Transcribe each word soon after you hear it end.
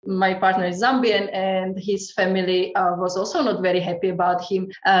my partner is Zambian, and his family was also not very happy about him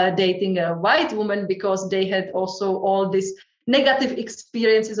dating a white woman, because they had also all these negative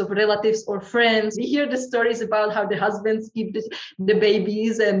experiences of relatives or friends. We hear the stories about how the husbands keep the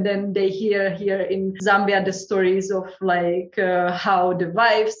babies, and then they hear here in Zambia the stories of how the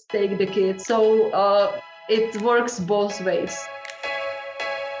wives take the kids. So it works both ways.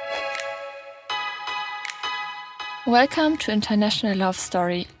 Welcome to International Love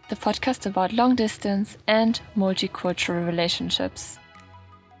Story, the podcast about long distance and multicultural relationships.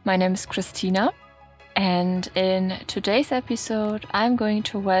 My name is Christina, and in today's episode I'm going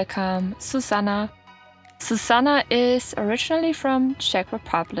to welcome Susanna. Susanna is originally from Czech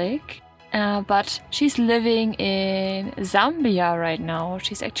Republic, but she's living in Zambia right now.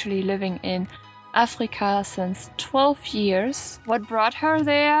 She's actually living in Africa since 12 years. What brought her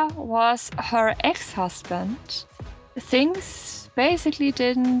there was her ex-husband. Things basically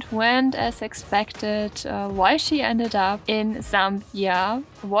didn't went as expected. Why she ended up in Zambia,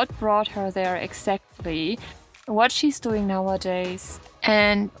 what brought her there exactly, what she's doing nowadays,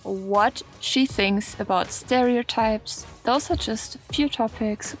 and what she thinks about stereotypes. Those are just a few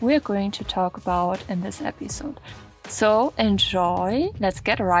topics we're going to talk about in this episode. So enjoy, let's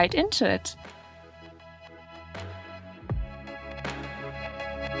get right into it.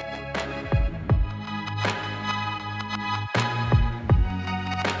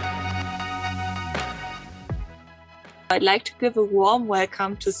 I'd like to give a warm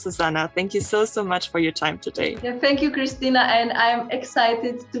welcome to Susanna. Thank you so much for your time today. Yeah, thank you, Christina. And I'm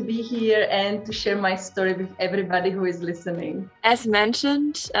excited to be here and to share my story with everybody who is listening. As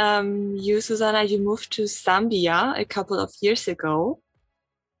mentioned, you, Susanna, you moved to Zambia a couple of years ago.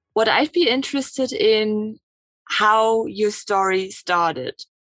 What I'd be interested in, how your story started.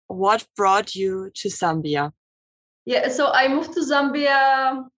 What brought you to Zambia? Yeah, so I moved to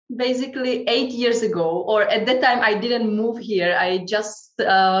Zambia basically 8 years ago, or at that time I didn't move here. I just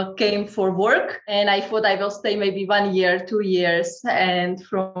came for work, and I thought I will stay maybe 1 year, 2 years, and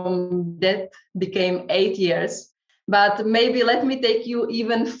from that became 8 years. But maybe let me take you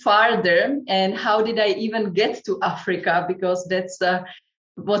even farther, and how did I even get to Africa? Because that's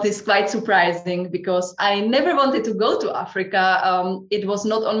what is quite surprising, because I never wanted to go to Africa. It was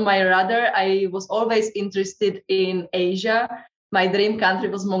not on my radar. I was always interested in Asia. My dream country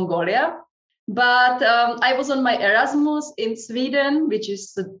was Mongolia. But I was on my Erasmus in Sweden, which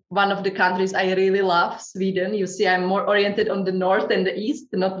is one of the countries I really love, Sweden. You see, I'm more oriented on the north and the east,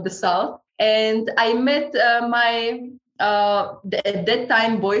 not the south. And I met at that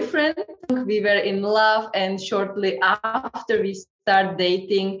time boyfriend. We were in love, and shortly after we started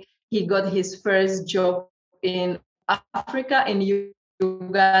dating, he got his first job in Africa, in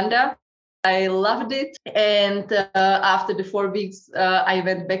Uganda. I loved it, and after the 4 weeks, I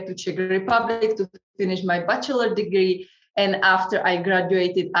went back to Czech Republic to finish my bachelor degree. And after I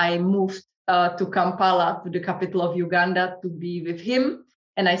graduated, I moved to Kampala, to the capital of Uganda, to be with him.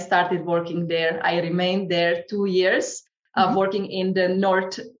 And I started working there. I remained there 2 years, working in the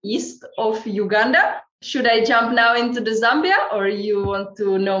northeast of Uganda. Should I jump now into the Zambia, or you want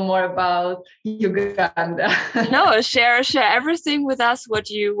to know more about Uganda? No, share everything with us.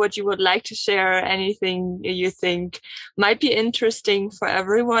 What you would like to share. Anything you think might be interesting for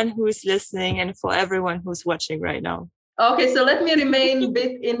everyone who is listening and for everyone who's watching right now. Okay, so let me remain a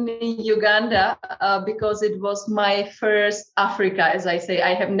bit in Uganda because it was my first Africa, as I say.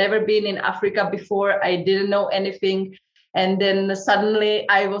 I have never been in Africa before. I didn't know anything. And then suddenly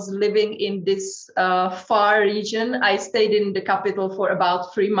I was living in this far region. I stayed in the capital for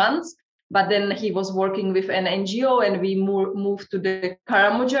about 3 months, but then he was working with an NGO, and we moved to the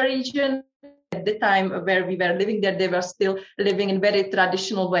Karamoja region. At the time where we were living there, they were still living in very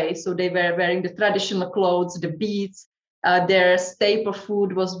traditional way. So they were wearing the traditional clothes, the beads. Their staple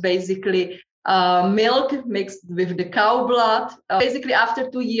food was basically milk mixed with the cow blood. Basically, after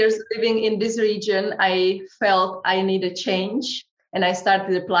 2 years living in this region, I felt I need a change, and I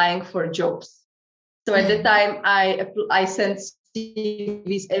started applying for jobs. So at the time, I sent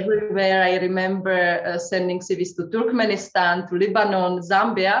CVs everywhere. I remember sending CVs to Turkmenistan, to Lebanon,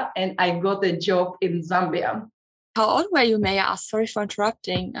 Zambia, and I got a job in Zambia. How old were you, may I ask? Sorry for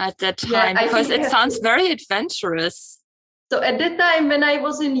interrupting at that time, because it sounds very adventurous. So at that time, when I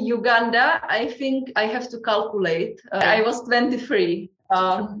was in Uganda, I think I have to calculate. I was 23.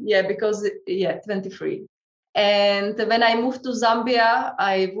 23. And when I moved to Zambia,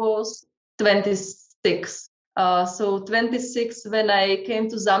 I was 26. So 26 when I came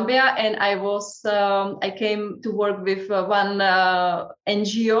to Zambia, and I came to work with one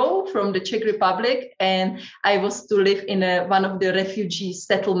NGO from the Czech Republic, and I was to live in one of the refugee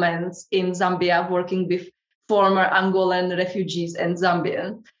settlements in Zambia, working with former Angolan refugees and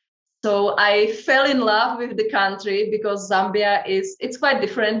Zambians. So I fell in love with the country because Zambia it's quite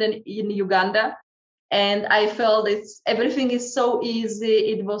different than in Uganda, and I felt everything is so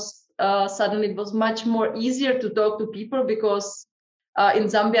easy. It was suddenly it was much more easier to talk to people because in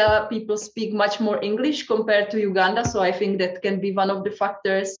Zambia people speak much more English compared to Uganda. So I think that can be one of the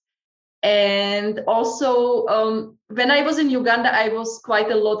factors. And also, when I was in Uganda, I was quite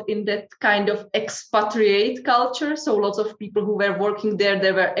a lot in that kind of expatriate culture. So lots of people who were working there,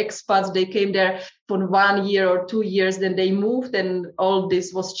 they were expats. They came there for 1 year or 2 years, then they moved, and all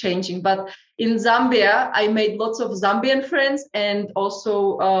this was changing. But in Zambia, I made lots of Zambian friends and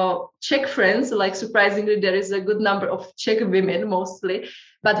also Czech friends. Like surprisingly, there is a good number of Czech women mostly,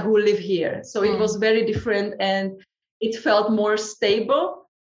 but who live here. So it was very different, and it felt more stable.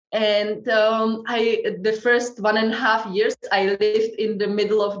 And the first 1.5 years, I lived in the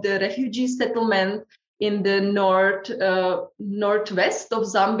middle of the refugee settlement in the northwest of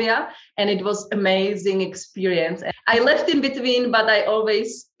Zambia, and it was amazing experience. I left in between, but I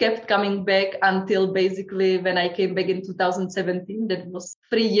always kept coming back until basically when I came back in 2017. That was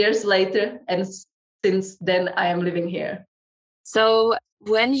 3 years later, and since then I am living here. So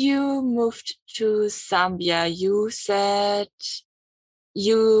when you moved to Zambia, you said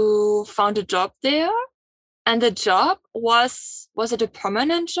you found a job there, and the job was it a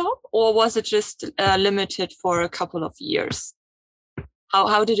permanent job, or was it just limited for a couple of years?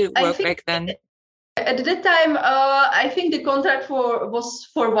 How did it work back then? At that time, I think the contract was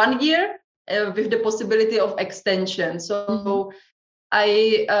for 1 year with the possibility of extension. So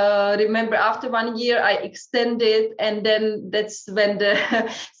I remember after 1 year I extended, and then that's when the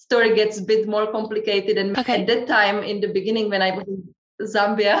story gets a bit more complicated. And at that time, in the beginning, when I was in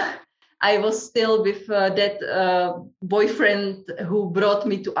Zambia, I was still with that boyfriend who brought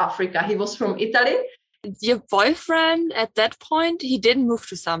me to Africa. He was from Italy. Your boyfriend at that point, he didn't move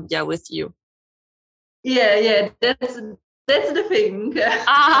to Zambia with you? Yeah, that's the thing.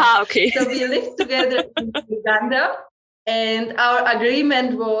 Okay. So we lived together in Uganda, and our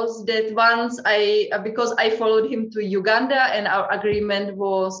agreement was that because I followed him to Uganda, and our agreement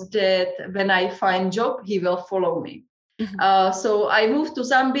was that when I find job, he will follow me. So I moved to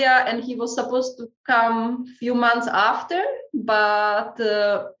Zambia, and he was supposed to come a few months after, but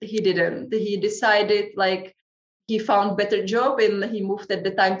he didn't. He decided he found better job, and he moved at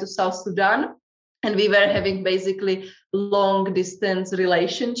the time to South Sudan. And we were having basically long distance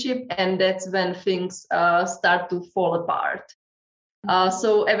relationship, and that's when things start to fall apart.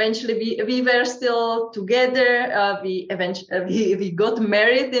 So eventually we were still together. We got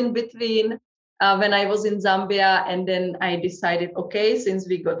married in between when I was in Zambia, and then I decided, okay, since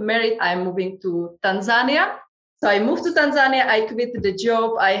we got married, I'm moving to Tanzania. So I moved to Tanzania. I quit the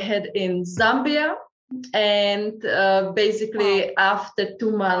job I had in Zambia. And basically after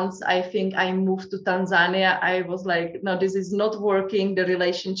 2 months, I think I moved to Tanzania. I was like, no, this is not working. The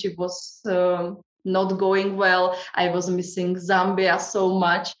relationship was not going well. I was missing Zambia so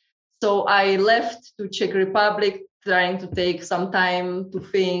much. So I left to Czech Republic, trying to take some time to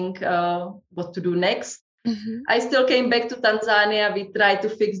think what to do next. I still came back to Tanzania. We tried to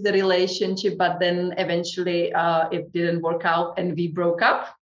fix the relationship, but then eventually it didn't work out, and we broke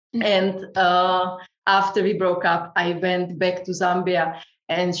up. And after we broke up, I went back to Zambia,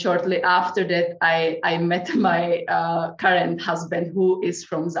 and shortly after that, I met my current husband, who is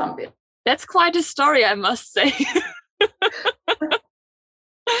from Zambia. That's quite a story, I must say.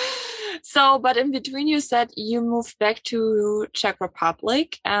 So, but in between, you said you moved back to Czech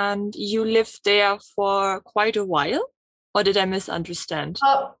Republic, and you lived there for quite a while, or did I misunderstand?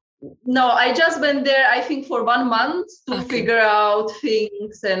 No, I just went there, I think, for 1 month to figure out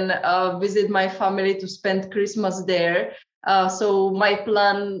things and visit my family, to spend Christmas there. So my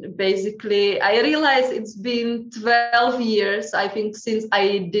plan, basically, I realized it's been 12 years, I think, since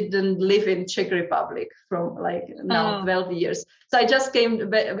I didn't live in Czech Republic, from 12 years. So I just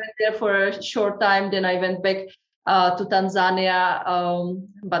went there for a short time, then I went back to Tanzania,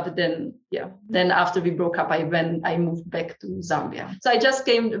 but then after we broke up, I moved back to Zambia. So I just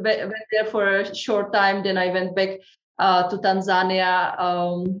went there for a short time, then I went back to Tanzania,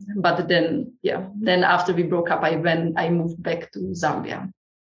 but then after we broke up, I moved back to Zambia.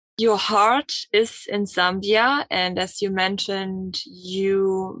 Your heart is in Zambia, and as you mentioned,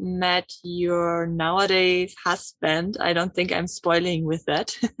 you met your nowadays husband. I don't think I'm spoiling with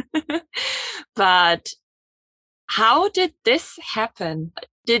that, but How did this happen?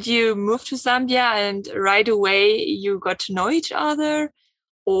 Did you move to Zambia and right away you got to know each other?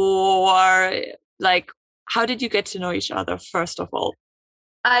 Or like, how did you get to know each other, first of all?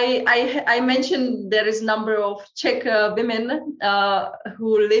 I mentioned there is number of Czech women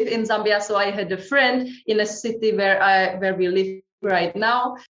who live in Zambia. So I had a friend in a city where we live right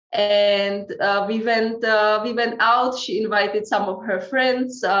now, and we went out. She invited some of her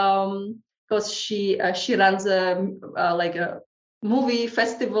friends because she runs like a movie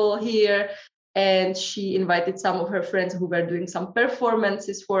festival here, and she invited some of her friends who were doing some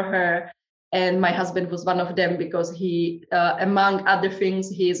performances for her. And my husband was one of them because he, among other things,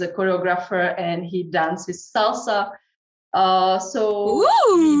 he is a choreographer and he dances salsa. So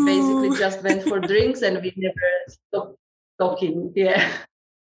Ooh. we basically just went for drinks and we never stopped talking. Yeah.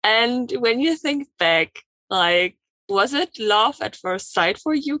 And when you think back, like, was it love at first sight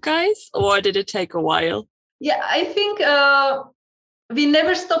for you guys, or did it take a while? Yeah, I think we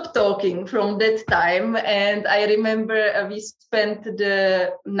never stopped talking from that time. And I remember we spent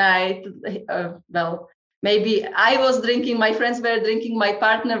the night, well, maybe I was drinking, my friends were drinking, my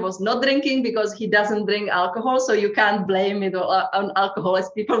partner was not drinking because he doesn't drink alcohol. So you can't blame it on alcohol as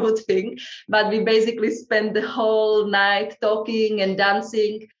people would think. But we basically spent the whole night talking and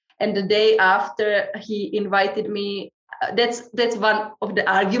dancing. And the day after, he invited me. That's one of the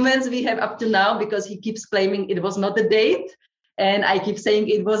arguments we have up to now, because he keeps claiming it was not a date. And I keep saying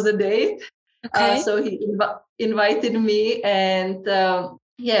it was a date. Okay. So he invited me, and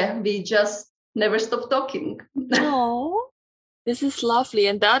yeah, we just never stopped talking. Oh, this is lovely.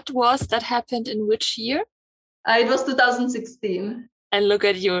 And that happened in which year? It was 2016. And look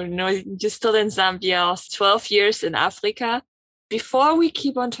at you, you're still in Zambia, 12 years in Africa. Before we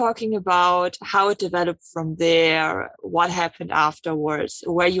keep on talking about how it developed from there, what happened afterwards,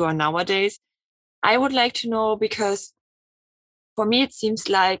 where you are nowadays, I would like to know, because for me, it seems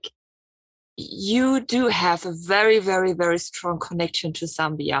like you do have a very, very, very strong connection to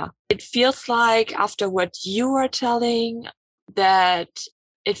Zambia. It feels like, after what you were telling, that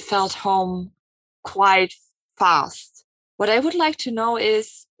it felt home quite fast. What I would like to know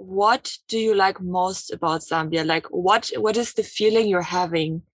is, what do you like most about Zambia? Like, what is the feeling you're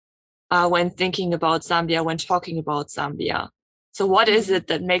having when thinking about Zambia, when talking about Zambia? So what is it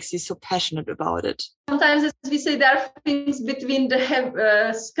that makes you so passionate about it? Sometimes, as we say, there are things between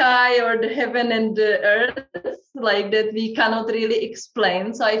the sky or the heaven and the earth, like that we cannot really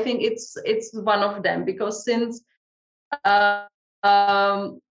explain. So I think it's one of them, because since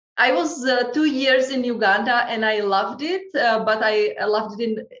I was 2 years in Uganda and I loved it, but I loved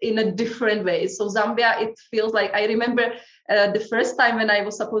it in a different way. So Zambia, it feels like, I remember the first time when I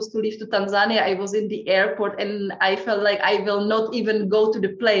was supposed to leave to Tanzania, I was in the airport and I felt like I will not even go to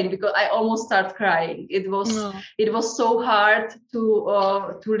the plane because I almost started crying. It was so hard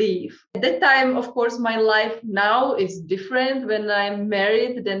to leave. At that time, of course, my life now is different when I'm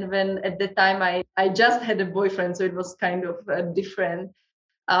married than when at that time I just had a boyfriend. So it was kind of different.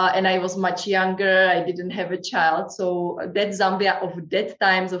 And I was much younger. I didn't have a child. So that Zambia of that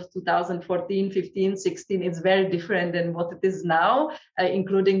times of 2014, 15, 16 is very different than what it is now,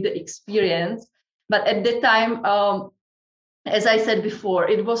 including the experience. But at that time, as I said before,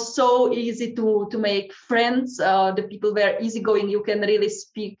 it was so easy to make friends. The people were easygoing. You can really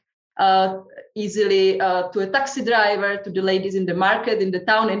speak easily to a taxi driver, to the ladies in the market, in the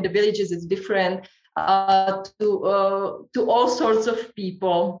town, in the villages. It's different. To all sorts of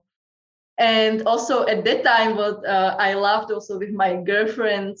people. And also at that time, what I loved also with my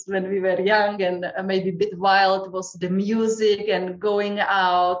girlfriends when we were young and maybe a bit wild was the music and going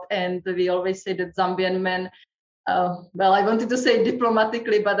out. And we always say that Zambian men, well, I wanted to say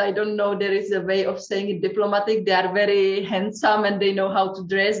diplomatically, but I don't know there is a way of saying it diplomatic. They are very handsome and they know how to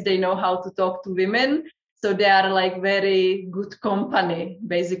dress. They know how to talk to women. So they are like very good company.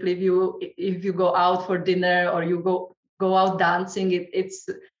 Basically, if you go out for dinner or you go out dancing, it's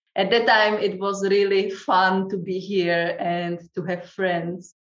at that time it was really fun to be here and to have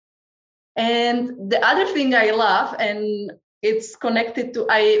friends. And the other thing I love, and it's connected to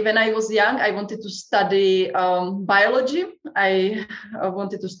when I was young, I wanted to study biology. I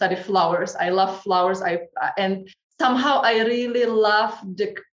wanted to study flowers. I love flowers. And somehow I really love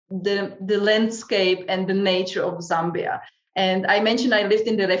the landscape and the nature of Zambia. And I mentioned I lived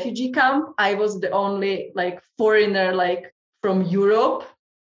in the refugee camp. I was the only like foreigner like from Europe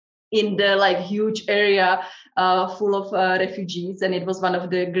in the like huge area full of refugees, and it was one of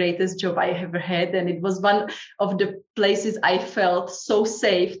the greatest job I ever had, and it was one of the places I felt so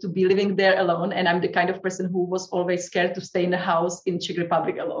safe to be living there alone. And I'm the kind of person who was always scared to stay in a house in Czech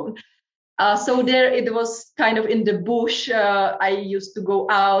Republic alone. So there it was kind of in the bush. I used to go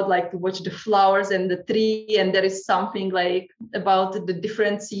out like to watch the flowers and the tree. And there is something like about the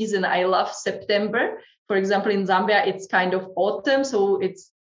different season. I love September. For example, in Zambia, it's kind of autumn. So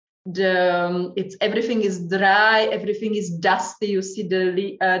it's everything is dry, everything is dusty. You see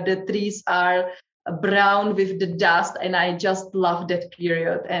the trees are brown with the dust. And I just love that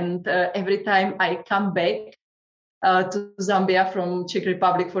period. And every time I come back, to Zambia from Czech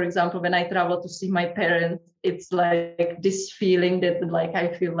Republic, for example, when I travel to see my parents, it's like this feeling that like I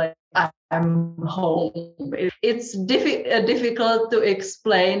feel like I'm home. It's difficult to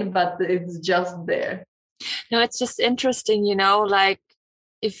explain, but it's just there. No, it's just interesting, you know, like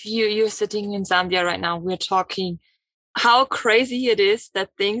if you're sitting in Zambia right now, we're talking how crazy it is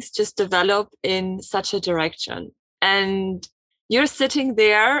that things just develop in such a direction. And you're sitting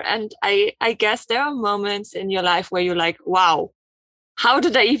there, and I guess there are moments in your life where you're like, wow, how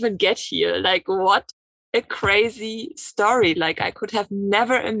did I even get here? Like, what a crazy story. Like, I could have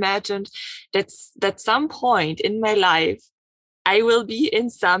never imagined that some point in my life, I will be in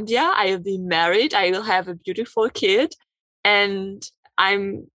Zambia, I will be married, I will have a beautiful kid, and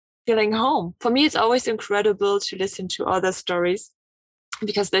I'm feeling home. For me, it's always incredible to listen to other stories,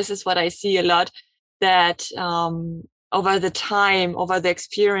 because this is what I see a lot, that over the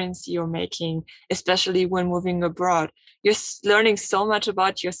experience you're making, especially when moving abroad, you're learning so much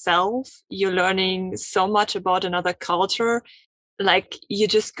about yourself. You're learning so much about another culture. Like, you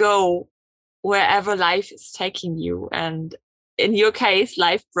just go wherever life is taking you. And in your case,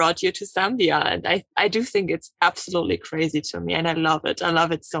 life brought you to Zambia. And I do think it's absolutely crazy to me. And I love it. I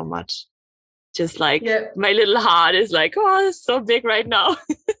love it so much. Just like my little heart is like, oh, it's so big right now.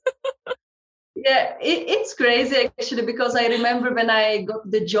 Yeah, it's crazy actually, because I remember when I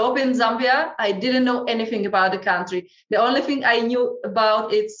got the job in Zambia, I didn't know anything about the country. The only thing I knew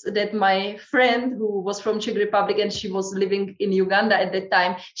about is that my friend who was from Czech Republic and she was living in Uganda at that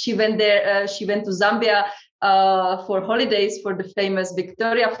time, she went there, she went to Zambia for holidays for the famous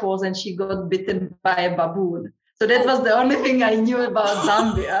Victoria Falls, and she got bitten by a baboon. So that was the only thing I knew about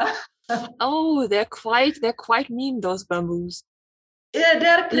Zambia. Oh, they're quite mean, those baboons. Yeah,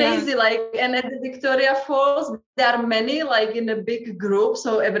 they're crazy. Like, and at the Victoria Falls, there are many, like in a big group.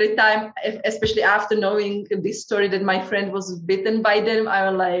 So every time, especially after knowing this story that my friend was bitten by them, I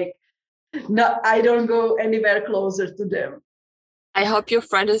was like, no, I don't go anywhere closer to them. I hope your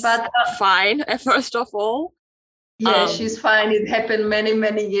friend is fine, first of all. Yeah, she's fine. It happened many,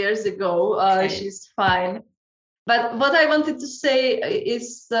 many years ago. Okay. She's fine. But what I wanted to say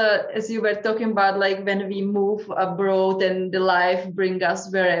is, as you were talking about, like when we move abroad and the life bring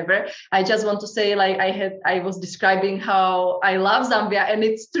us wherever, I just want to say, like I was describing how I love Zambia, and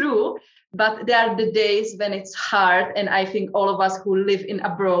it's true, but there are the days when it's hard. And I think all of us who live in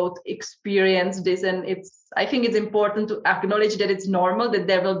abroad experience this. And I think it's important to acknowledge that it's normal, that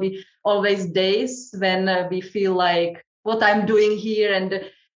there will be always days when we feel like what I'm doing here and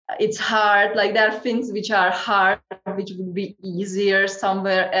it's hard. Like there are things which are hard, which would be easier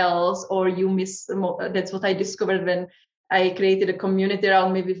somewhere else, or you miss. That's what I discovered when I created a community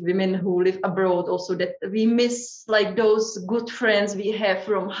around me with women who live abroad also, that we miss like those good friends we have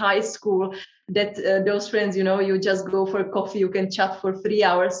from high school, that those friends, you know, you just go for coffee, you can chat for 3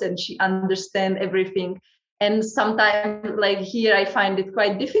 hours and she understands everything. And sometimes, like here, I find it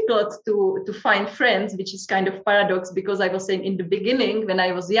quite difficult to find friends, which is kind of paradox, because I was saying in the beginning, when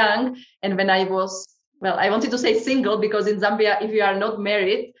I was young and when I was, well, I wanted to say single, because in Zambia, if you are not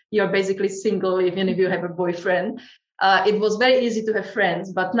married, you're basically single, even if you have a boyfriend. It was very easy to have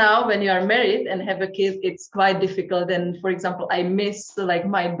friends. But now when you are married and have a kid, it's quite difficult. And for example, I miss like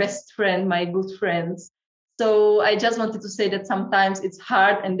my best friend, my good friends. So I just wanted to say that sometimes it's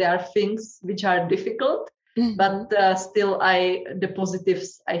hard and there are things which are difficult. Mm-hmm. But still, the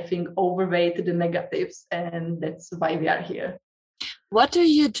positives, I think, overweight the negatives, and that's why we are here. What do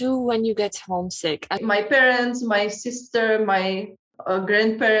you do when you get homesick? My parents, my sister, my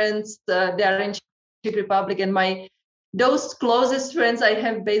grandparents, they are in Czech Republic, and those closest friends I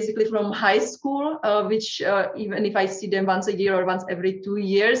have basically from high school, which even if I see them once a year or once every 2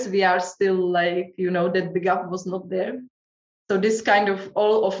 years, we are still like, you know, that the gap was not there. So this kind of,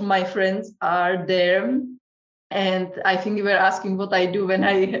 all of my friends are there. And I think you were asking what I do when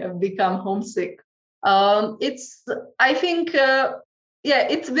I become homesick. It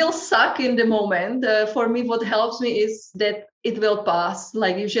will suck in the moment. For me, what helps me is that it will pass.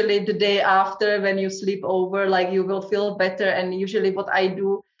 Like usually the day after, when you sleep over, like you will feel better. And usually what I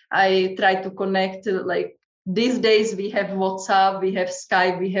do, I try to connect like these days we have WhatsApp, we have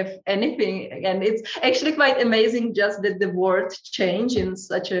Skype, we have anything. And it's actually quite amazing just that the world changed in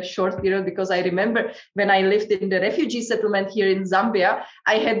such a short period, because I remember when I lived in the refugee settlement here in Zambia,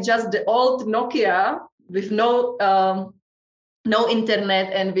 I had just the old Nokia with no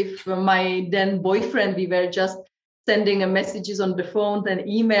internet, and with my then boyfriend, we were just sending messages on the phone and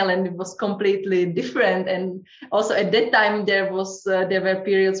email, and it was completely different. And also at that time there were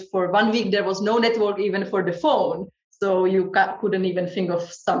periods for 1 week there was no network even for the phone, so you couldn't even think of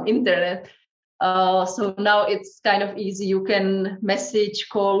some internet. So now it's kind of easy. You can message,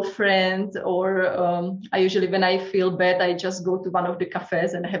 call friends, or I usually, when I feel bad, I just go to one of the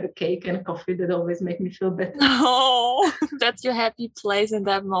cafes and have a cake and coffee. That always make me feel better. Oh, that's your happy place in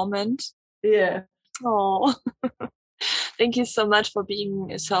that moment. Yeah. Oh, thank you so much for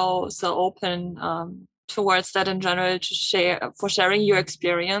being so open towards that in general, for sharing your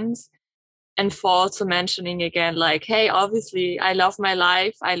experience. And for also mentioning again, like, hey, obviously, I love my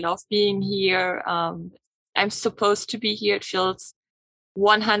life. I love being here. I'm supposed to be here. It feels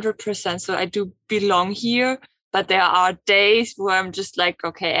 100%. So I do belong here. But there are days where I'm just like,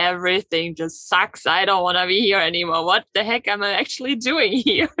 okay, everything just sucks. I don't want to be here anymore. What the heck am I actually doing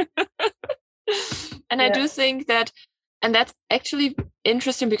here? And yeah. I do think that, and that's actually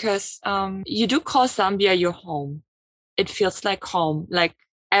interesting because you do call Zambia your home. It feels like home, like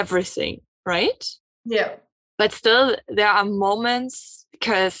everything. Right? Yeah. But still, there are moments,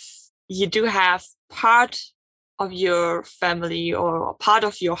 because you do have part of your family or part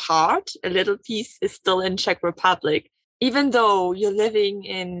of your heart, a little piece is still in Czech Republic. Even though you're living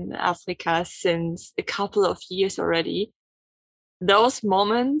in Africa since a couple of years already, those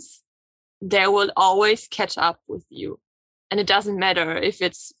moments, they will always catch up with you. And it doesn't matter if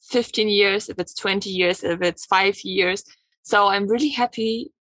it's 15 years, if it's 20 years, if it's 5 years. So I'm really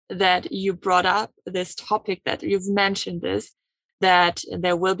happy that you brought up this topic, that you've mentioned this, that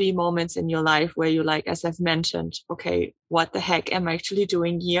there will be moments in your life where you, like, as I've mentioned, okay, what the heck am I actually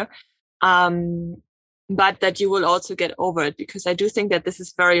doing here? But that you will also get over it, because I do think that this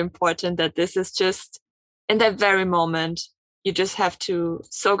is very important, that this is just in that very moment, you just have to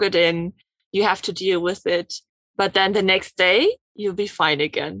soak it in, you have to deal with it, but then the next day you'll be fine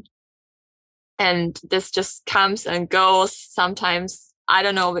again. And this just comes and goes. Sometimes, I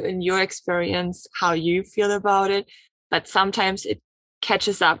don't know, in your experience, how you feel about it, but sometimes it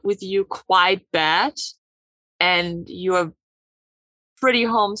catches up with you quite bad and you're pretty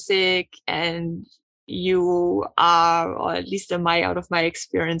homesick, and you are, or at least out of my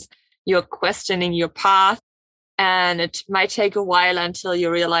experience, you're questioning your path, and it might take a while until you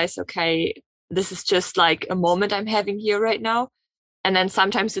realize, okay, this is just like a moment I'm having here right now. And then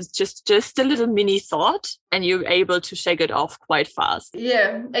sometimes it's just a little mini thought, and you're able to shake it off quite fast.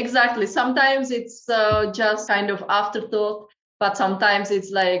 Yeah, exactly. Sometimes it's just kind of afterthought, but sometimes it's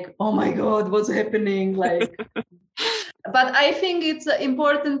like, oh my God, what's happening? Like, but I think it's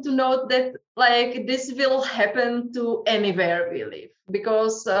important to note that, like, this will happen to anywhere we live,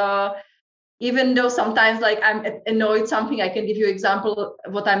 because even though sometimes, like, I'm annoyed something, I can give you example.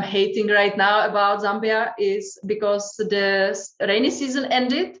 What I'm hating right now about Zambia is because the rainy season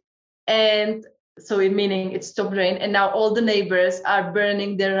ended, and so meaning it stopped rain, and now all the neighbors are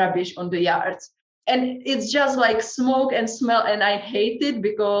burning their rubbish on the yards. And it's just like smoke and smell, and I hate it,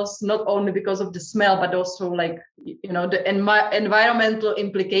 because not only because of the smell, but also, like, you know, the environmental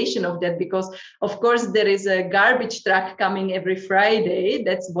implication of that, because of course there is a garbage truck coming every Friday.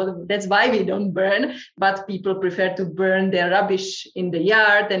 That's why we don't burn, but people prefer to burn their rubbish in the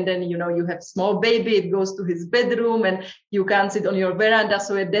yard, and then, you know, you have small baby, it goes to his bedroom and you can't sit on your veranda.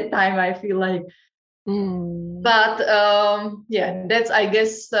 So at that time I feel like, but yeah, that's, I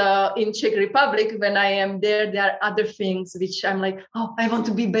guess, in Czech Republic, when I am there are other things which I'm like, oh, I want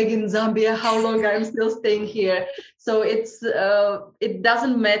to be back in Zambia. How long I'm still staying here? So it's it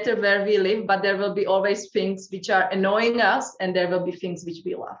doesn't matter where we live, but there will be always things which are annoying us, and there will be things which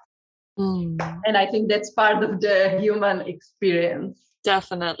we love. And I think that's part of the human experience.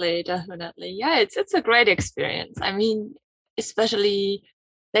 Definitely. Yeah, it's a great experience. I mean, especially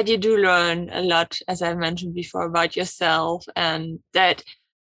that you do learn a lot, as I mentioned before, about yourself, and that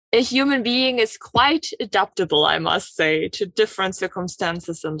a human being is quite adaptable, I must say, to different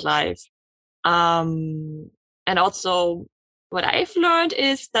circumstances in life. And also what I've learned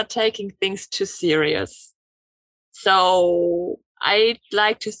is that taking things too serious. So I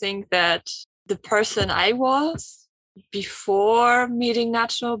like to think that the person I was before meeting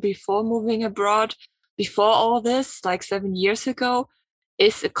Nacho, before moving abroad, before all this, like 7 years ago,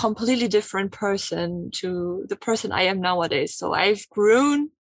 is a completely different person to the person I am nowadays. So I've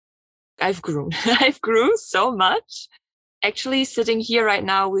grown I've grown. I've grew so much. Actually, sitting here right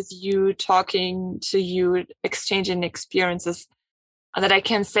now with you, talking to you, exchanging experiences, that I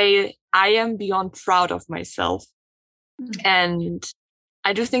can say I am beyond proud of myself. And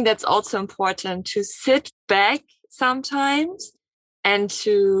I do think that's also important to sit back sometimes and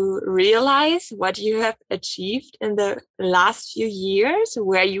to realize what you have achieved in the last few years,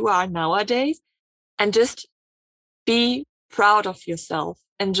 where you are nowadays, and just be proud of yourself.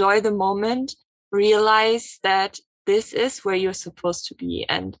 Enjoy the moment, realize that this is where you're supposed to be.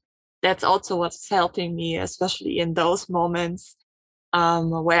 And that's also what's helping me, especially in those moments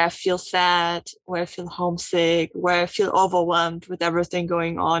where I feel sad, where I feel homesick, where I feel overwhelmed with everything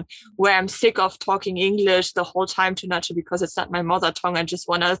going on, where I'm sick of talking English the whole time to Nacho because it's not my mother tongue. I just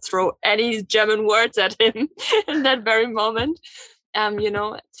want to throw any German words at him in that very moment.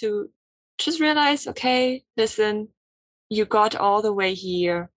 To just realize, okay, listen, you got all the way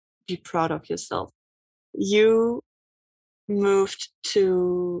here. Be proud of yourself. You moved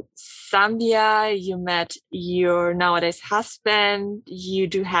to Zambia, you met your nowadays husband, you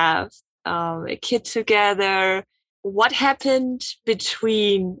do have a kid together. What happened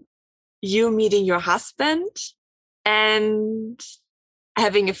between you meeting your husband and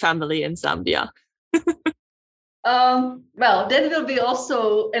having a family in Zambia? Well, that will be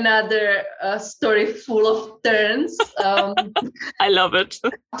also another story full of turns. I love it.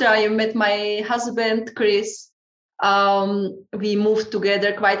 After I met my husband, Chris, we moved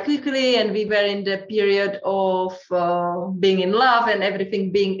together quite quickly, and we were in the period of being in love and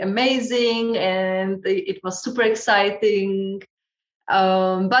everything being amazing, and it was super exciting.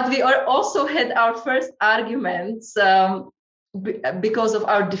 But we also had our first arguments because of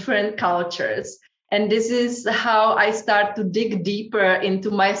our different cultures. And this is how I start to dig deeper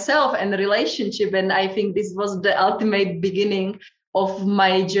into myself and the relationship. And I think this was the ultimate beginning of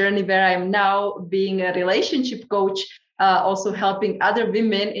my journey, where I'm now being a relationship coach, also helping other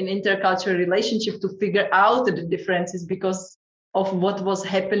women in intercultural relationship to figure out the differences because of what was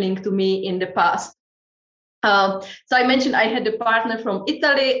happening to me in the past. So I mentioned I had a partner from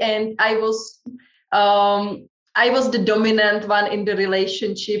Italy, and I was the dominant one in the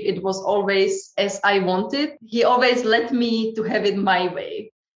relationship. It was always as I wanted. He always let me to have it my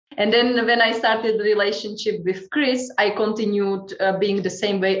way. And then when I started the relationship with Chris, I continued being the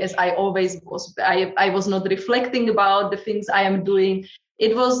same way as I always was. I was not reflecting about the things I am doing.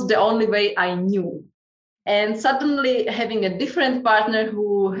 It was the only way I knew. And suddenly having a different partner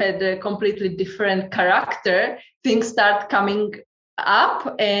who had a completely different character, things start coming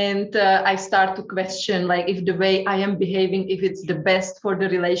up, and I start to question, like, if the way I am behaving, if it's the best for the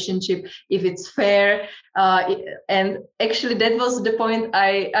relationship, if it's fair. And actually that was the point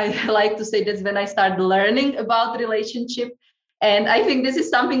I like to say, that's when I started learning about relationship. And I think this is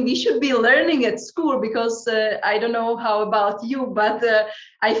something we should be learning at school, because I don't know how about you, but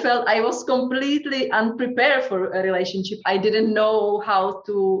I felt I was completely unprepared for a relationship. I didn't know how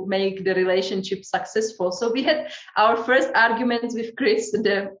to make the relationship successful. So we had our first arguments with Chris.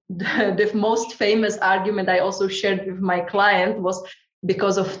 The most famous argument I also shared with my client was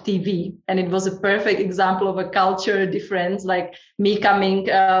because of TV. And it was a perfect example of a culture difference, like me coming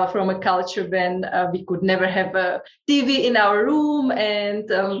from a culture when we could never have a TV in our room, and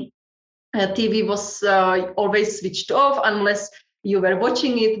TV was always switched off unless you were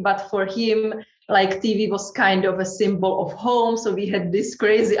watching it. But for him, like, TV was kind of a symbol of home. So we had these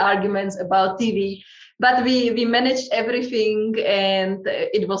crazy arguments about TV. But we managed everything, and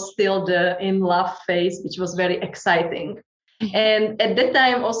it was still the in love phase, which was very exciting. And at that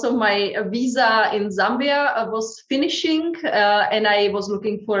time, also my visa in Zambia was finishing, and I was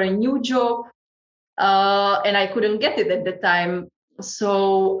looking for a new job, and I couldn't get it at the time.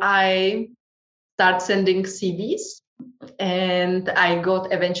 So I started sending CVs, and I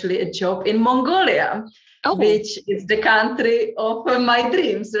got eventually a job in Mongolia, which is the country of my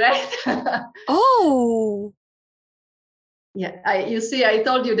dreams, right? Oh. Yeah, you see, I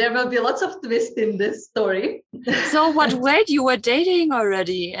told you there will be lots of twists in this story. So wait, you were dating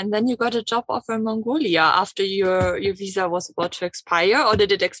already, and then you got a job offer in Mongolia after your visa was about to expire, or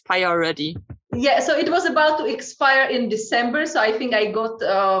did it expire already? Yeah, so it was about to expire in December. So I think I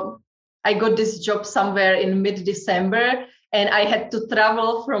got this job somewhere in mid-December, and I had to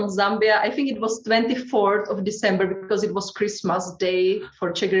travel from Zambia. I think it was 24th of December, because it was Christmas Day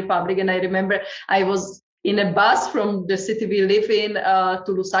for Czech Republic. And I remember I was in a bus from the city we live in to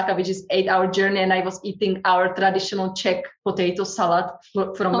Lusaka, which is 8-hour journey. And I was eating our traditional Czech potato salad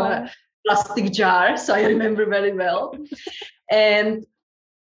from a plastic jar. So I remember very well. And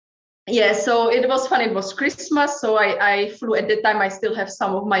Yeah, so it was fun. It was Christmas. So I flew at that time. I still have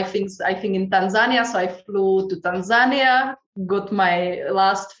some of my things, I think, in Tanzania. So I flew to Tanzania, got my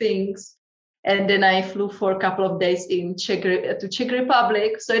last things. And then I flew for a couple of days in Czech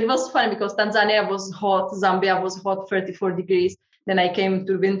Republic. So it was fun because Tanzania was hot, Zambia was hot, 34 degrees. Then I came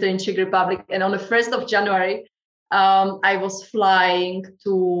to winter in Czech Republic. And on the 1st of January, I was flying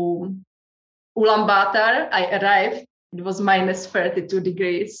to Ulaanbaatar. I arrived. It was minus 32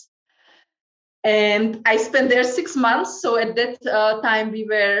 degrees. And I spent there 6 months. So at that time,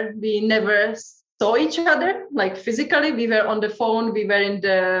 we never saw each other, like physically. We were on the phone. We were in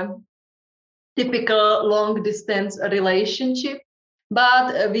the typical long distance relationship.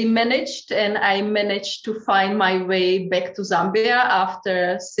 But we managed, and I managed to find my way back to Zambia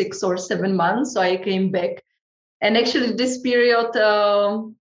after 6 or 7 months. So I came back. And actually, this period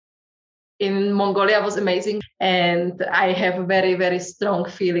in Mongolia was amazing. And I have very, very strong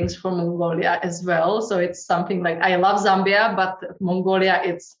feelings for Mongolia as well. So it's something like I love Zambia, but Mongolia,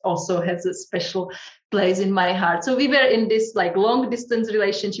 it's also has a special place in my heart. So we were in this like long distance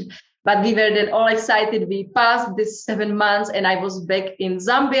relationship, but we were then all excited. We passed this 7 months and I was back in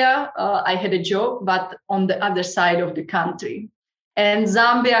Zambia. I had a job, but on the other side of the country. And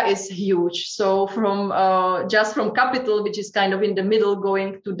Zambia is huge. So from just from capital, which is kind of in the middle,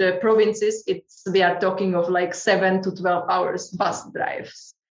 going to the provinces, we are talking of like 7 to 12 hours bus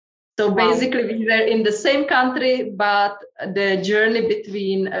drives. So basically, we were in the same country, but the journey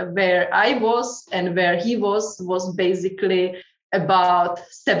between where I was and where he was basically about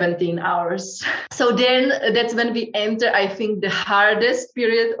 17 hours. So then that's when we enter, I think, the hardest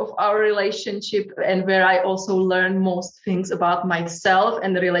period of our relationship, and where I also learned most things about myself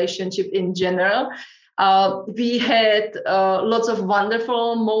and the relationship in general. We had lots of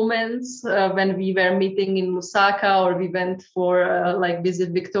wonderful moments when we were meeting in Lusaka, or we went for like visit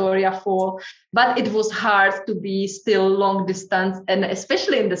Victoria Falls, but it was hard to be still long distance, and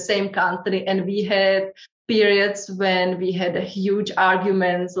especially in the same country. And we had periods when we had huge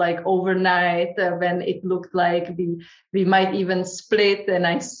arguments, like overnight, when it looked like we might even split, and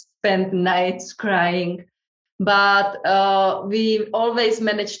I spent nights crying. But we always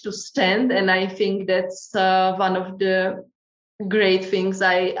managed to stand, and I think that's one of the great things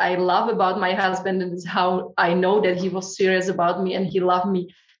I love about my husband, and is how I know that he was serious about me and he loved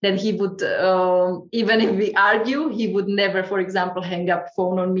me. That he would, even if we argue, he would never, for example, hang up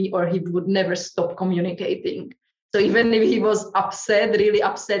phone on me, or he would never stop communicating. So even if he was upset, really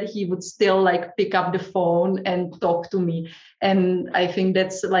upset, he would still like pick up the phone and talk to me. And I think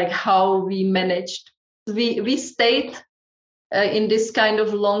that's like how we managed. We stayed in this kind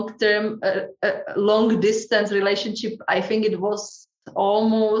of long-term, long distance relationship. I think it was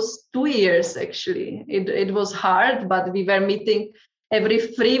almost 2 years, actually. It was hard, but we were meeting every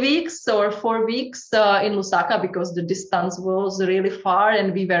 3 weeks or 4 weeks in Lusaka, because the distance was really far,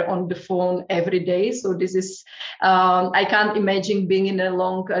 and we were on the phone every day. So this is, I can't imagine being in a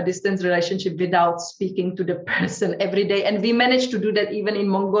long distance relationship without speaking to the person every day. And we managed to do that even in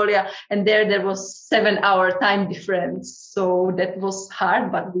Mongolia. And there was 7-hour time difference. So that was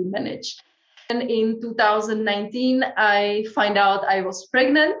hard, but we managed. And in 2019, I find out I was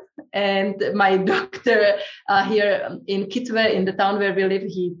pregnant, and my doctor here in Kitwe, in the town where we live,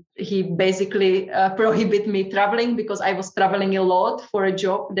 he basically prohibited me traveling, because I was traveling a lot for a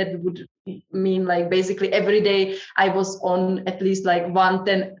job that would mean like basically every day I was on at least like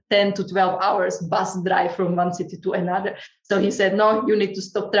 10 to 12 hours bus drive from one city to another. So he said, no, you need to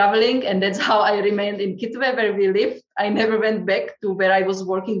stop traveling. And that's how I remained in Kitwe, where we lived. I never went back to where I was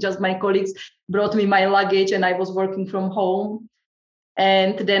working. Just my colleagues brought me my luggage, and I was working from home.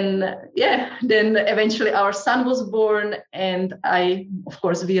 And then eventually our son was born, and of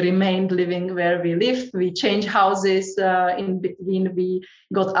course, we remained living where we live. We changed houses in between. We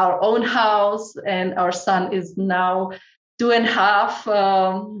got our own house, and our son is now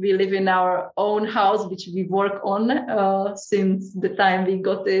 2.5. We live in our own house, which we work on since the time we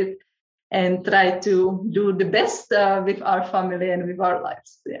got it, and try to do the best with our family and with our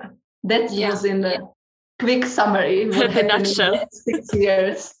lives. Yeah, that was in the quick summary. What happened nutshell. In the next 6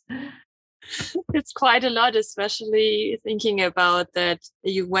 years. It's quite a lot, especially thinking about that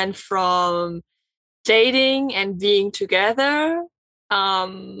you went from dating and being together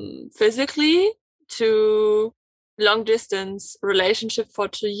physically to long distance relationship for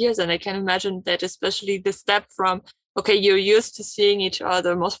 2 years. And I can imagine that, especially the step from, okay, you're used to seeing each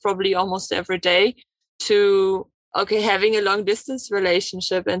other most probably almost every day, to okay, having a long distance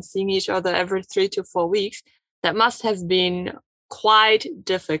relationship and seeing each other every 3 to 4 weeks, that must have been quite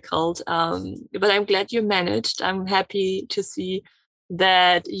difficult. But I'm glad you managed. I'm happy to see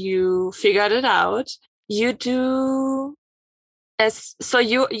that you figured it out. You do so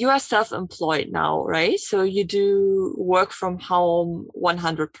you are self-employed now, right? So you do work from home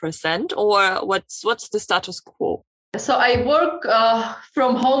 100%, or what's the status quo? So I work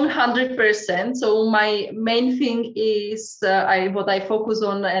from home 100%. So my main thing is what I focus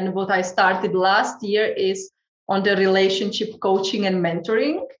on and what I started last year is on the relationship coaching and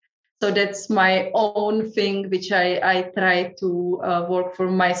mentoring. So that's my own thing, which I try to work for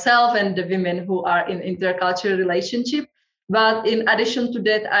myself and the women who are in intercultural relationship. But in addition to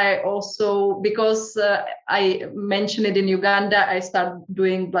that, I also, because I mentioned it in Uganda, I started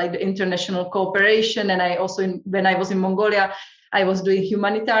doing like the international cooperation. And I also, when I was in Mongolia, I was doing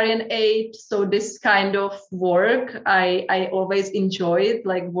humanitarian aid. So this kind of work, I always enjoyed,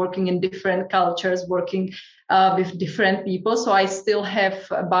 like working in different cultures, working with different people. So I still have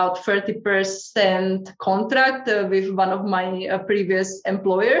about 30% contract with one of my previous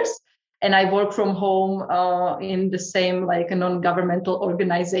employers. And I work from home in the same like a non-governmental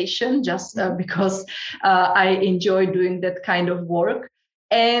organization, just because I enjoy doing that kind of work.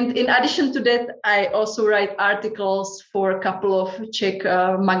 And in addition to that, I also write articles for a couple of Czech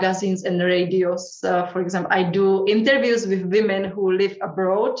magazines and radios. For example, I do interviews with women who live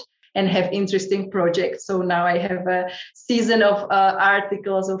abroad and have interesting projects. So now I have a season of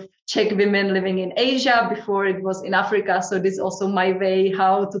articles of Czech women living in Asia. Before it was in Africa. So this is also my way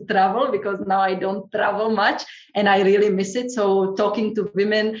how to travel, because now I don't travel much and I really miss it. So talking to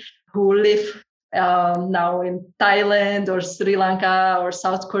women who live now in Thailand or Sri Lanka or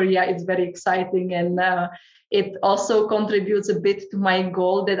South Korea, it's very exciting. And it also contributes a bit to my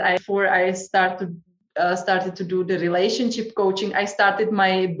goal that before I started to do the relationship coaching. I started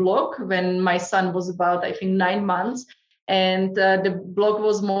my blog when my son was about, I think, 9 months. And the blog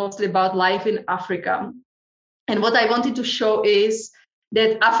was mostly about life in Africa. And what I wanted to show is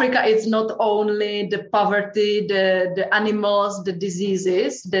that Africa is not only the poverty, the animals, the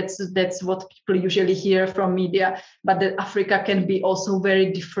diseases. That's what people usually hear from media, but that Africa can be also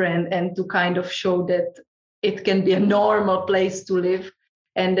very different, and to kind of show that it can be a normal place to live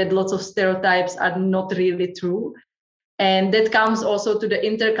and that lots of stereotypes are not really true. And that comes also to the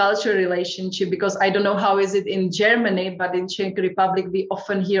intercultural relationship, because I don't know how is it in Germany, but in Czech Republic, we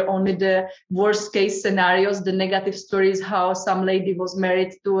often hear only the worst case scenarios, the negative stories, how some lady was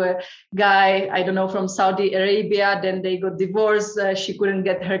married to a guy, I don't know, from Saudi Arabia, then they got divorced, she couldn't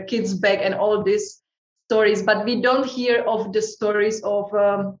get her kids back, and all this stories. But we don't hear of the stories of,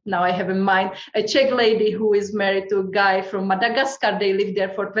 now I have in mind, a Czech lady who is married to a guy from Madagascar. They lived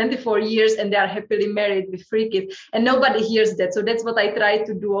there for 24 years and they are happily married with 3 kids. And nobody hears that. So that's what I try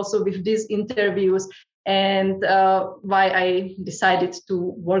to do also with these interviews. And why I decided to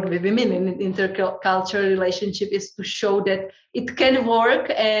work with women in an intercultural relationship is to show that it can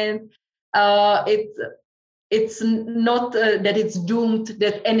work, and it's not that it's doomed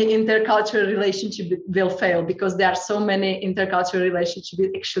that any intercultural relationship will fail, because there are so many intercultural relationships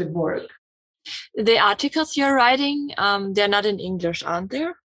that actually work. The articles you're writing, they're not in English, aren't they?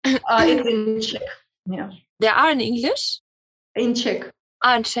 It's in Czech. Yeah. They are in English? In Czech.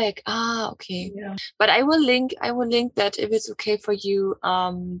 In Czech. Okay. Yeah. But I will link that if it's okay for you.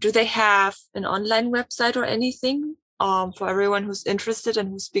 Do they have an online website or anything for everyone who's interested and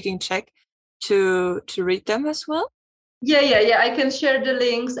who's speaking Czech to read them as well? Yeah. I can share the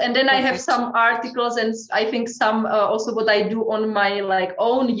links, and then Perfect. I have some articles, and I think some also what I do on my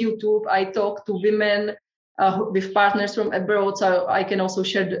own YouTube. I talk to women with partners from abroad, so I can also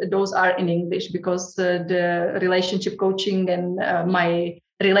share those are in English, because the relationship coaching and my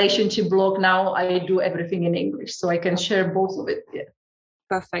relationship blog, now I do everything in English, so I can share both of it. Yeah.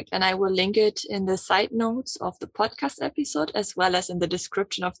 Perfect. And I will link it in the side notes of the podcast episode, as well as in the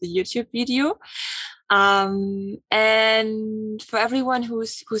description of the YouTube video. And for everyone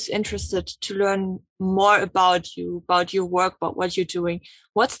who's interested to learn more about you, about your work, about what you're doing,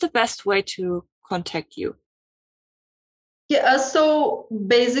 what's the best way to contact you? Yeah, so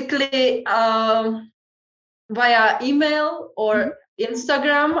basically via email or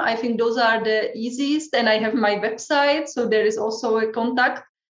Instagram. I think those are the easiest, and I have my website, so there is also a contact.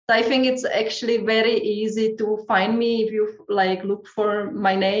 So I think it's actually very easy to find me if you look for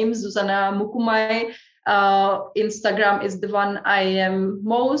my name, Zuzana Mukumai. Instagram is the one I am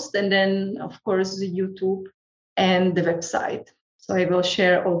most, and then of course the YouTube and the website. So I will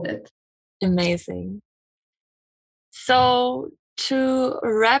share all that. Amazing. So to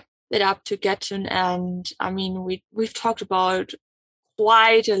wrap it up, to get to an end, I mean, we've talked about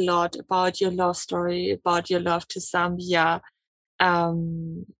quite a lot about your love story, about your love to Zambia,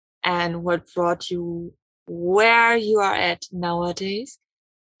 and what brought you where you are at nowadays.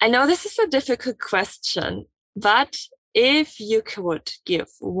 I know this is a difficult question, but if you could give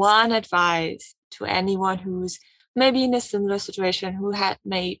one advice to anyone who's maybe in a similar situation, who had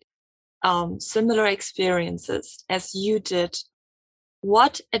made similar experiences as you did,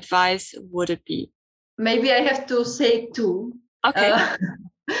 what advice would it be? Maybe I have to say two. Okay.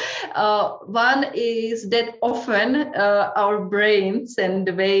 One is that often our brains and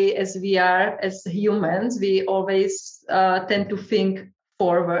the way as we are as humans, we always tend to think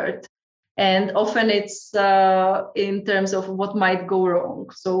forward. And often it's in terms of what might go wrong.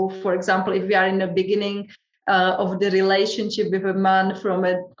 So, for example, if we are in the beginning of the relationship with a man from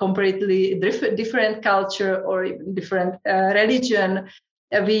a completely different culture or even different religion,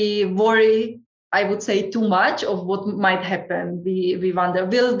 we worry, I would say, too much of what might happen. We wonder,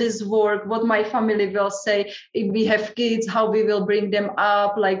 will this work? What my family will say? If we have kids, how we will bring them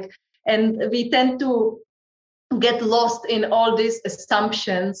up? And we tend to get lost in all these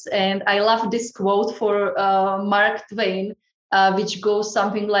assumptions. And I love this quote for Mark Twain, which goes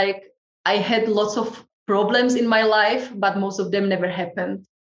something like, I had lots of problems in my life, but most of them never happened.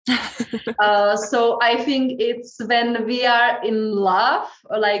 So I think it's when we are in love,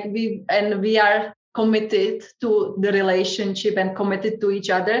 we are committed to the relationship and committed to each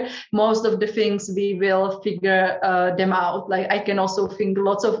other, most of the things we will figure them out. Like I can also think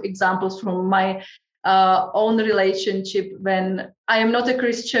lots of examples from my own relationship. When I am not a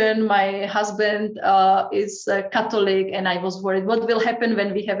Christian, my husband is a Catholic, and I was worried what will happen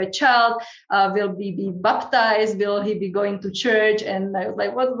when we have a child. Will he be baptized? Will he be going to church? And I was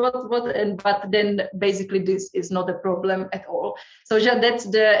like, what? But then basically this is not a problem at all. So that's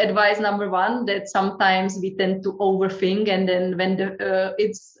the advice number one, that sometimes we tend to overthink, and then when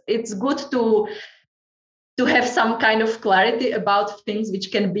it's good to have some kind of clarity about things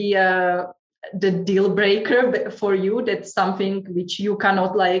which can be the deal breaker for you. That's something which you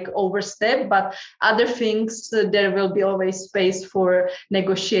cannot overstep, but other things there will be always space for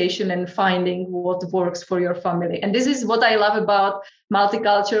negotiation and finding what works for your family. And this is what I love about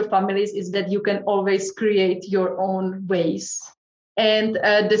multicultural families, is that you can always create your own ways. And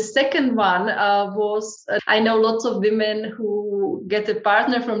the second one was, I know lots of women who get a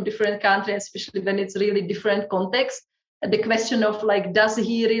partner from different countries, especially when it's really different context. The question of does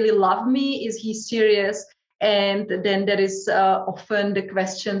he really love me? Is he serious? And then there is often the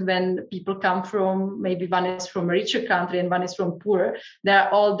question when people come from, maybe one is from a richer country and one is from poorer, there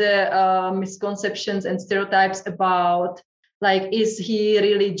are all the misconceptions and stereotypes about is he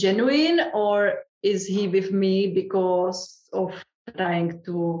really genuine, or is he with me because of trying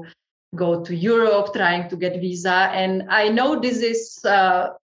to go to Europe, trying to get visa? And I know this is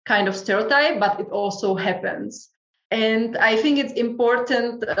kind of stereotype, but it also happens. And I think it's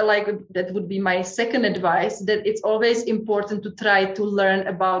important, that would be my second advice, that it's always important to try to learn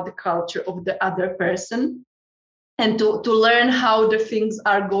about the culture of the other person and to learn how the things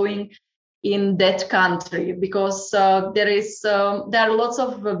are going in that country, because there are lots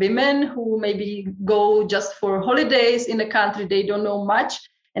of women who maybe go just for holidays in a country they don't know much,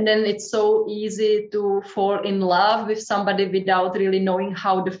 and then it's so easy to fall in love with somebody without really knowing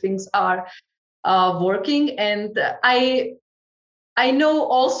how the things are working. And I know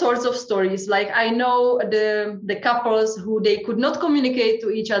all sorts of stories. I know the couples who they could not communicate to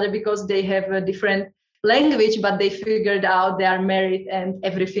each other because they have a different language, but they figured out they are married and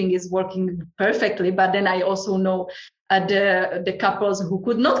everything is working perfectly. But then I also know the couples who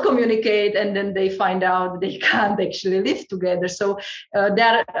could not communicate, and then they find out they can't actually live together. So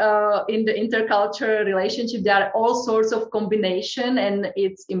there in the intercultural relationship, there are all sorts of combination, and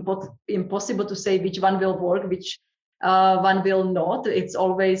it's impossible to say which one will work, which one will not. It's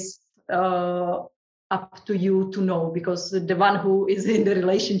always up to you to know, because the one who is in the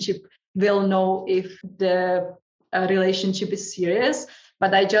relationship will know if the relationship is serious.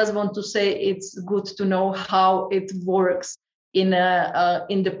 But I just want to say it's good to know how it works in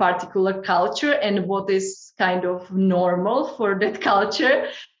the particular culture and what is kind of normal for that culture.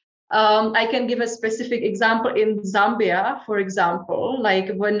 I can give a specific example in Zambia, for example,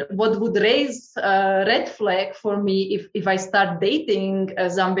 what would raise a red flag for me if I start dating a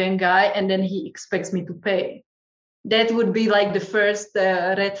Zambian guy and then he expects me to pay. That would be the first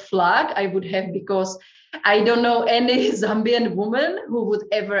red flag I would have, because I don't know any Zambian woman who would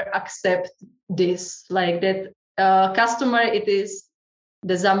ever accept this. That customer, it is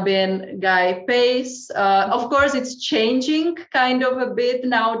the Zambian guy pays. Of course, it's changing kind of a bit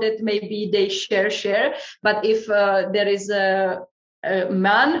now that maybe they share. But if there is a a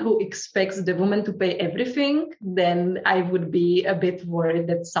man who expects the woman to pay everything, then I would be a bit worried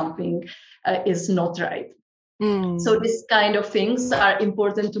that something is not right. So these kind of things are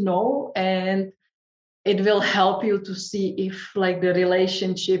important to know, and it will help you to see if like the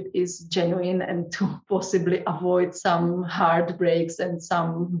relationship is genuine and to possibly avoid some heartbreaks and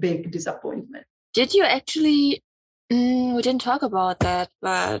some big disappointment. Did you actually, we didn't talk about that,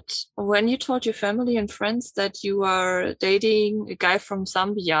 but when you told your family and friends that you are dating a guy from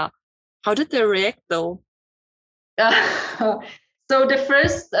Zambia, how did they react though? So the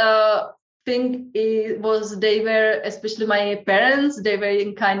first thing was they were, especially my parents, they were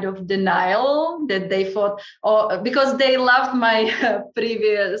in kind of denial that they thought, because they loved my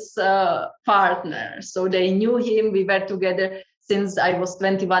previous partner. So they knew him. We were together since I was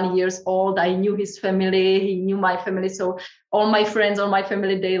 21 years old. I knew his family. He knew my family. So all my friends, all my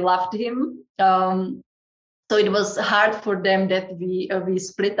family, they loved him. So it was hard for them that we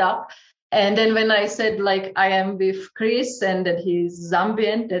split up. And then when I said like I am with Chris and that he's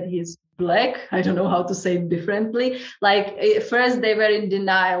Zambian, that he's Black, I don't know how to say it differently. Like first they were in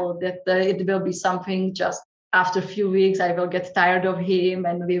denial that it will be something just after a few weeks I will get tired of him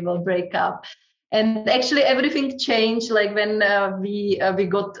and we will break up. And actually everything changed like when we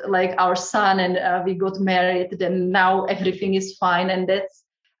got like our son and we got married. Then now everything is fine, and that's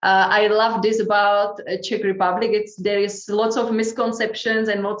I love this about Czech Republic. There is lots of misconceptions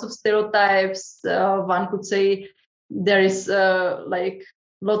and lots of stereotypes. One could say there is like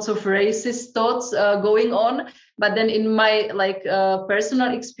lots of racist thoughts going on. But then in my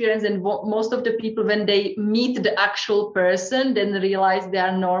personal experience, and most of the people, when they meet the actual person, then realize they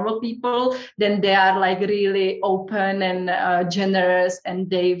are normal people, then they are like really open and generous, and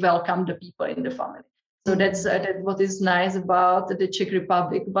they welcome the people in the family. So that's what is nice about the Czech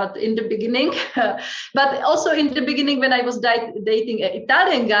Republic. But in the beginning, but also in the beginning when I was dating an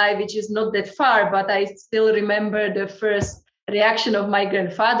Italian guy, which is not that far, but I still remember the first reaction of my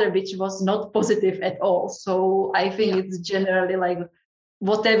grandfather, which was not positive at all. So I think it's generally like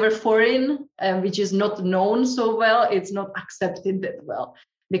whatever foreign, which is not known so well, it's not accepted that well,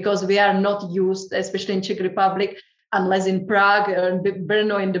 because we are not used, especially in Czech Republic, unless in Prague or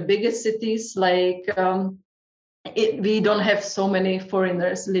Brno, in the biggest cities, like we don't have so many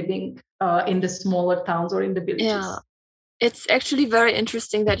foreigners living in the smaller towns or in the villages. Yeah, it's actually very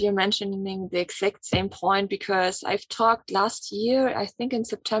interesting that you're mentioning the exact same point, because I've talked last year, I think in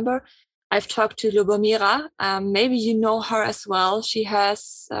September, I've talked to Lubomira. Maybe you know her as well. She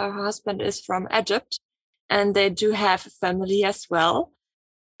has, her husband is from Egypt, and they do have a family as well.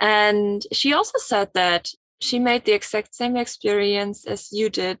 And she also said that she made the exact same experience as you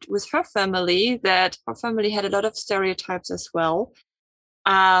did with her family, that her family had a lot of stereotypes as well.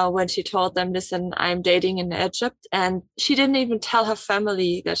 When she told them, listen, I'm dating in Egypt. And she didn't even tell her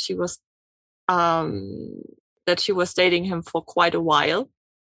family that she was dating him for quite a while.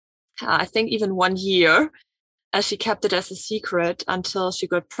 I think even 1 year, as she kept it as a secret until she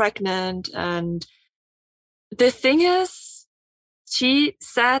got pregnant. And the thing is, she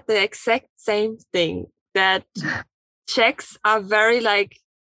said the exact same thing, that Czechs are very like,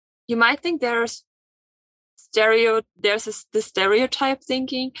 you might think there's the stereotype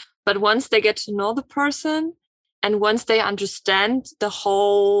thinking, but once they get to know the person and once they understand the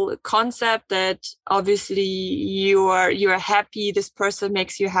whole concept that obviously you are happy, this person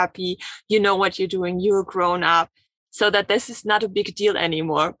makes you happy, you know what you're doing, you're grown up, so that this is not a big deal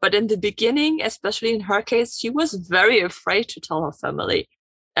anymore. But in the beginning, especially in her case, she was very afraid to tell her family.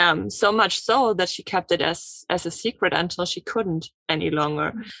 So much so that she kept it as a secret until she couldn't any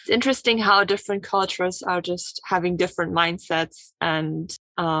longer. It's interesting how different cultures are just having different mindsets and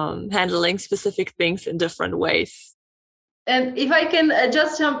handling specific things in different ways. And if I can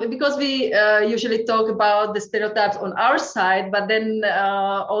just jump, because we usually talk about the stereotypes on our side, but then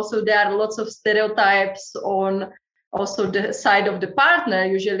also there are lots of stereotypes on also the side of the partner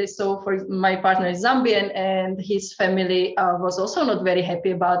usually. So for my partner is Zambian, and his family was also not very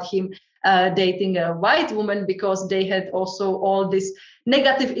happy about him dating a white woman, because they had also all these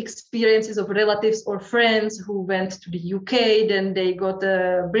negative experiences of relatives or friends who went to the UK, then they got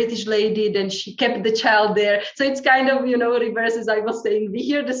a British lady, then she kept the child there. So it's kind of, reverse, as I was saying. We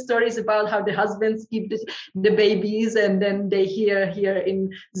hear the stories about how the husbands keep the babies, and then they hear here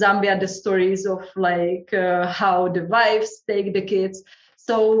in Zambia the stories of like how the wives take the kids.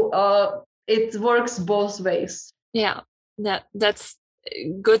 So it works both ways. Yeah, that's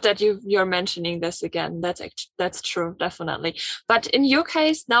good that you're mentioning this again. That's true, definitely. But in your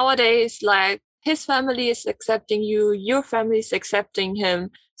case nowadays, like his family is accepting you, your family is accepting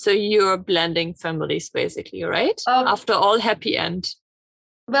him, So you're blending families basically, right? After all, happy end.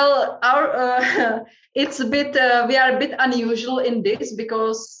 Well, our it's a bit we are a bit unusual in this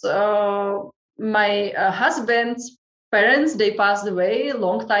because my husband's parents, they passed away a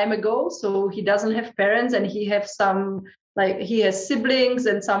long time ago, so he doesn't have parents, and he have some, like, he has siblings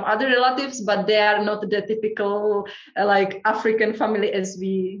and some other relatives, but they are not the typical like African family as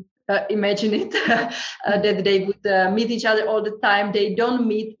we imagine it, that they would meet each other all the time. They don't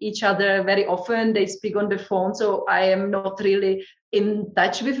meet each other very often. They speak on the phone, so I am not really in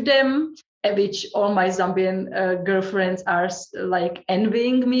touch with them, which all my Zambian girlfriends are like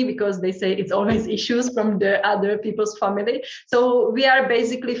envying me, because they say it's always issues from the other people's family. So we are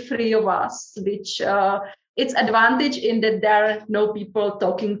basically three of us, which it's advantage in that there are no people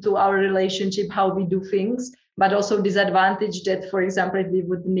talking to our relationship, how we do things, but also disadvantage that, for example, if we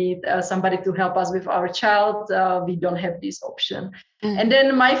would need somebody to help us with our child, we don't have this option. And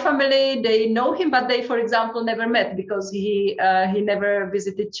then my family, they know him, but they, for example, never met, because he never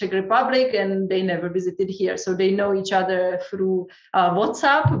visited Czech Republic and they never visited here. So they know each other through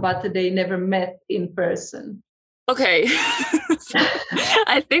WhatsApp, but they never met in person. Okay.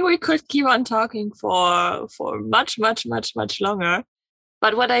 I think we could keep on talking for much longer.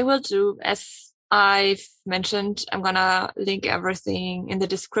 But what I will do, as I've mentioned, I'm going to link everything in the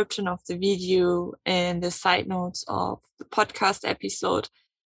description of the video and the side notes of the podcast episode.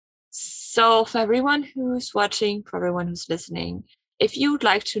 So for everyone who's watching, for everyone who's listening, if you would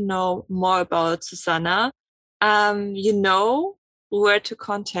like to know more about Susanna, you know where to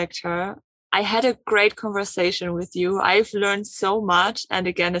contact her. I had a great conversation with you. I've learned so much. And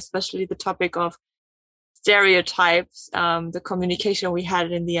again, especially the topic of stereotypes, the communication we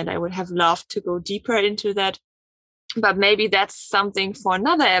had in the end, I would have loved to go deeper into that. But maybe that's something for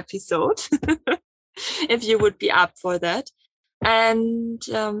another episode, if you would be up for that. And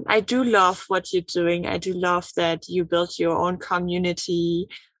I do love what you're doing. I do love that you built your own community,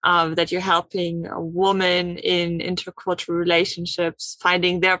 that you're helping a woman in intercultural relationships,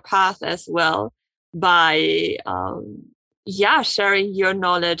 finding their path as well by sharing your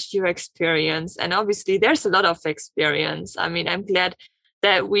knowledge, your experience. And obviously there's a lot of experience. I mean, I'm glad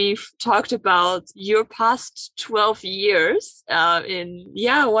that we've talked about your past 12 years in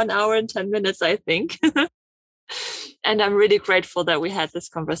 1 hour and 10 minutes, I think. And I'm really grateful that we had this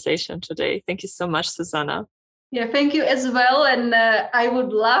conversation today. Thank you so much, Susanna. Yeah, thank you as well. And I would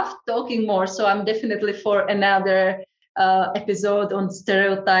love talking more. So I'm definitely for another episode on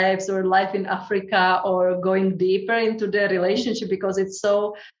stereotypes or life in Africa, or going deeper into the relationship, because it's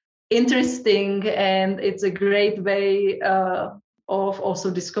so interesting and it's a great way of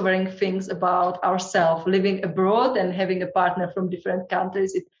also discovering things about ourselves. Living abroad and having a partner from different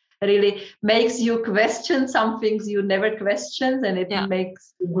countries, it really makes you question some things you never questioned, and it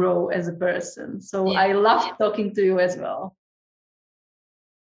makes you grow as a person. So I love talking to you as well.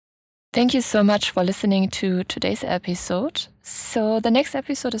 Thank you so much for listening to today's episode. So the next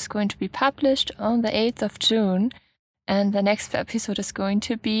episode is going to be published on the 8th of June. And the next episode is going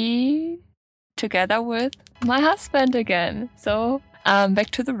to be together with my husband again. So back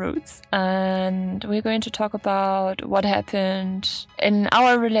to the roots. And we're going to talk about what happened in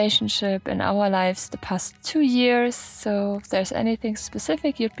our relationship, in our lives the past 2 years. So if there's anything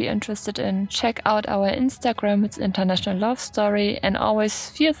specific you'd be interested in, check out our Instagram. It's International Love Story. And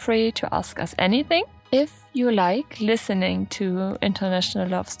always feel free to ask us anything. If you like listening to International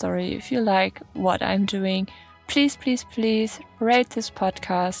Love Story, if you like what I'm doing, please rate this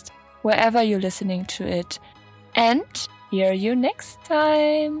podcast wherever you're listening to it. And hear you next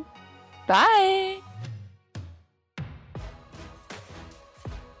time. Bye.